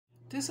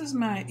This is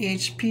my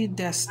HP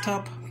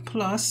Desktop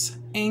Plus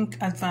Ink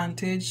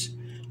Advantage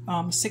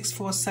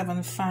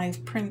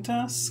 6475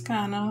 printer,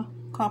 scanner,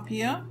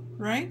 copier,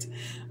 right?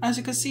 As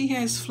you can see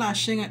here, it's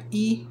flashing an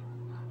E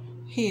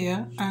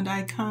here and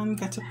I can't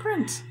get a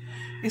print.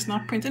 It's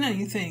not printing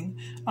anything.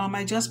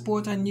 I just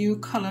bought a new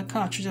color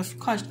cartridge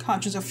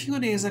a few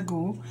days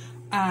ago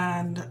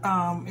and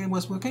it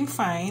was working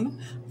fine.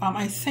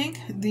 I think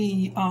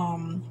the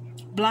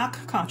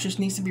black cartridge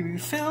needs to be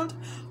refilled,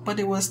 but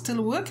it was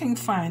still working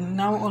fine.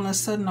 Now all of a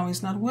sudden now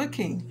it's not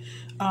working.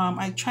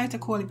 I tried to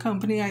call the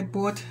company I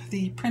bought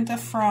the printer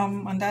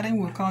from and that didn't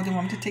work out. They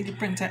want me to take the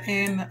printer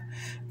in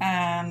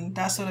and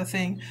that sort of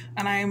thing,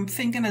 and I'm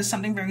thinking it's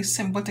something very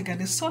simple to get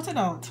this sorted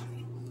out.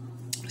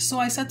 So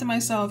I said to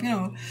myself, you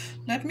know,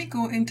 let me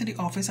go into the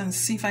office and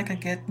see if I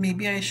could get,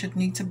 maybe I should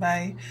need to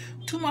buy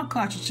 2 more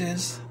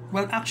cartridges.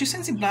 Well, actually,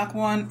 since the black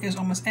one is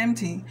almost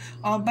empty,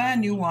 I'll buy a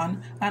new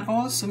one and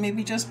also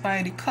maybe just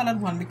buy the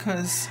colored one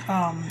because,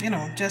 you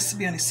know, just to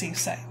be on the safe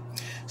side.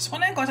 So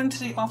when I got into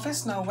the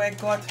office now where I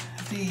got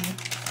the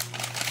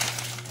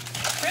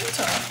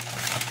printer,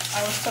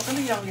 I was talking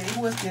to the young lady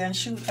who was there and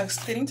she was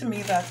explaining to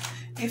me that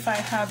if I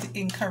have the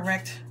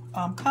incorrect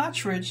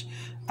cartridge,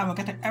 I will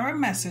get an error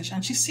message,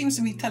 and she seems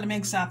to be telling me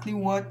exactly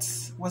what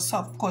was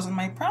causing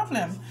my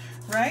problem,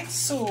 right?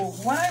 So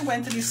when I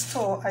went to the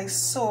store, I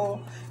saw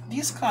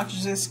these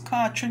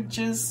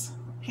cartridges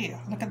here.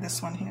 Look at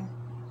this one here.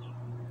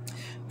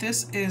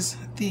 This is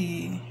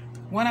the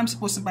one I'm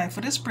supposed to buy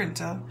for this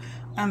printer,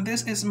 and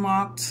this is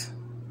marked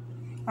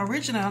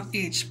original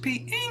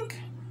HP ink,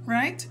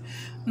 right?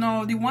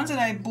 Now the ones that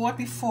I bought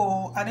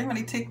before, I didn't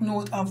really take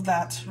note of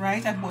that,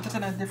 right? I bought it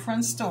in a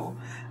different store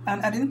and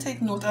I didn't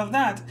take note of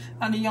that,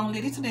 and the young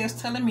lady today is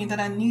telling me that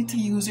I need to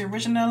use the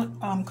original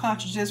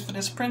cartridges for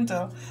this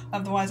printer,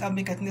 otherwise I'll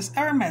be getting this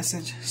error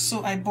message.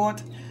 So I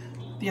bought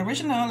the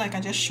original, like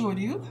I just showed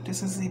you.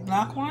 This is the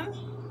black one,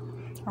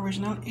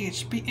 original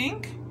HP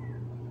ink,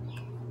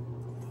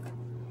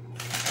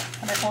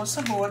 and I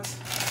also bought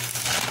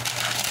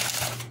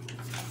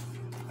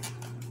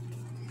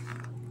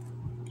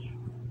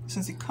this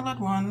is the colored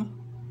one,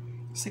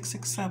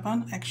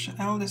 667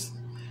 XL. This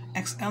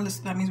XL,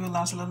 that means will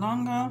last a little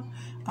longer.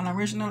 And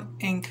original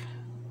ink,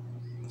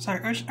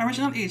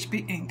 original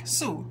HP ink.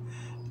 So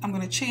I'm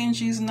going to change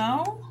these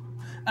now.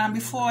 And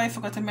before I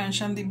forgot to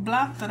mention, the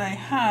black that I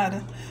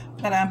had,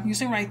 that I'm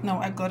using right now,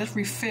 I got it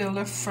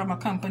refilled from a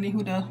company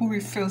who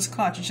refills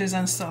cartridges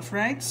and stuff,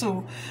 right?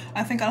 So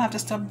I think I'll have to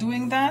stop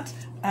doing that,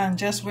 and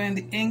just when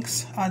the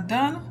inks are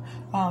done,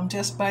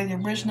 just buy the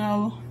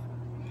original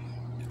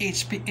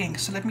HP ink.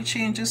 So let me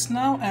change this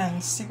now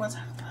and see what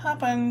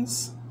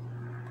happens.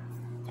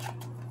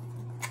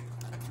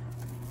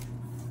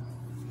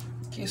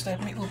 Okay, so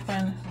let me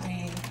open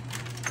the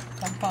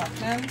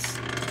compartments.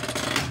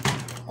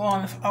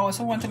 I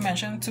also want to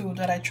mention too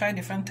that I try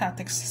different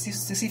tactics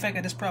to see if I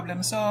get this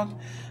problem solved.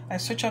 I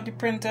switch off the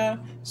printer,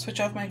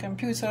 switch off my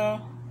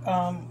computer,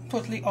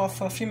 totally off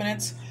for a few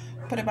minutes,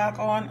 put it back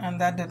on,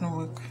 and that didn't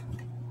work.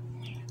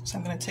 So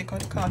I'm going to take out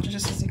the cartridge.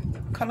 This is the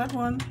colored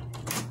one.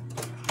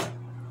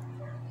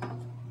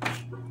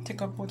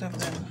 Take up both of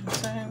them at the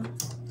time.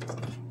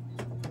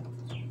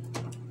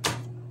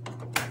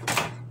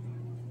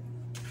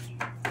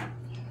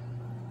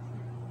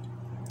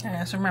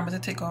 And so remember to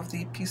take off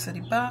the piece at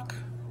the back.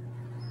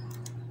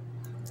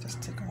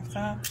 Just take off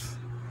that.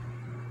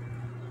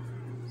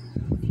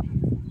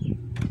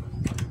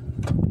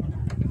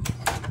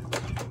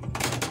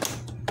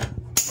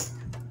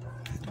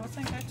 I don't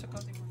think I took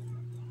off the.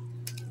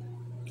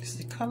 This is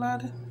the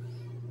colored.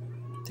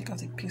 Take off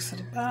the piece at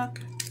the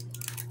back.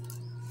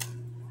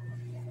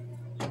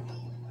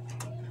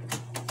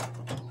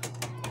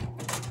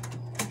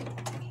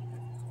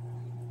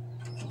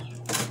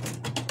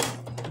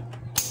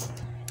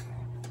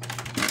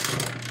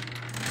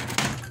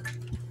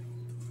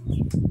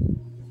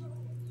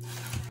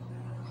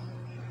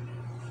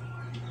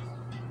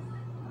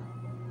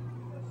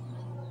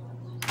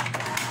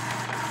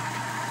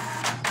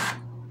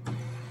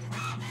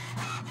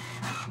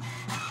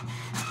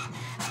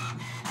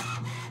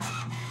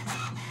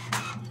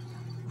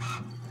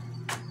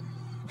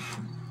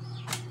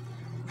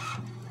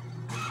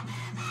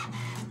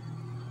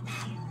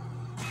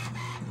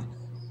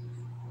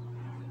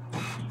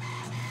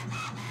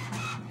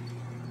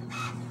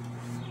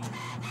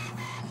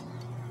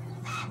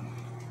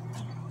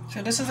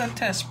 So this is a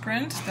test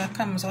print that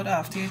comes out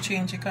after you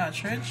change your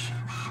cartridge.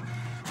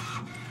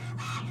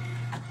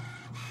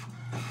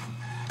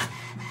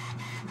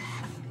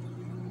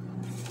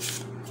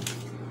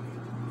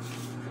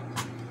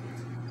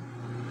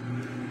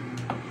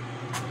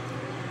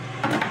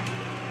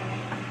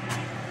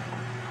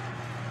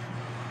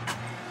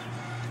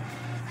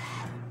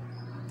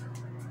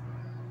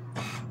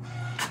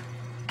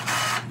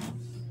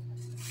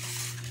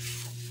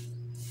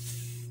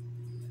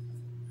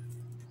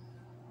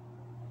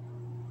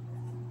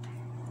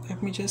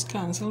 Let me just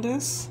cancel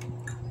this,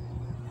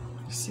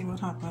 see what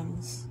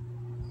happens.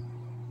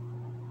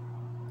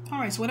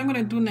 Alright, so what I'm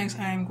going to do next,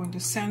 I'm going to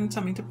send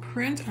something to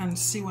print and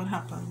see what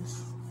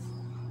happens.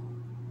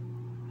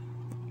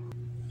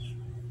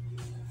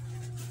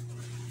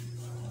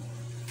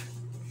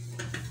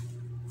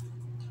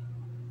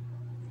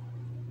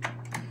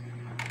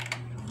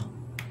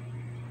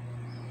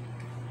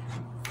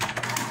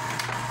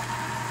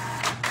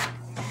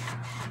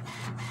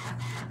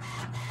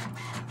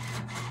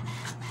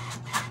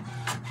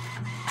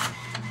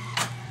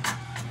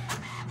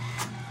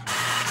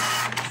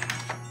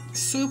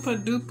 super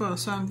duper.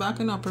 So I'm back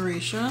in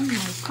operation.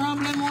 My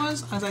problem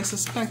was, as I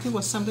suspected,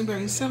 was something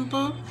very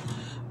simple,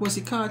 was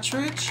the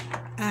cartridge.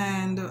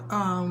 And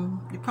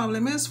the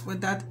problem is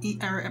with that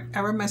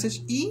error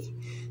message E,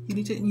 you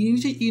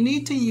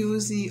need to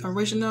use the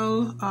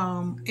original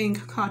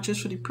ink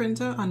cartridge for the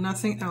printer and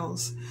nothing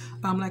else.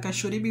 Like I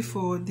showed you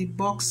before, the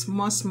box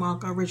must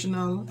mark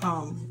original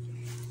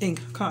ink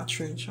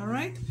cartridge. All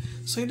right,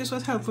 so if this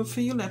was helpful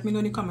for you, let me know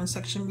in the comment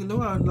section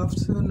below. I would love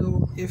to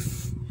know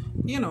if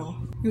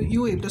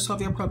you were able to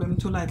solve your problem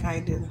too like I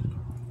did.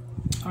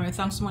 All right,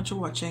 thanks so much for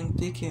watching.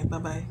 Take care. Bye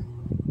bye.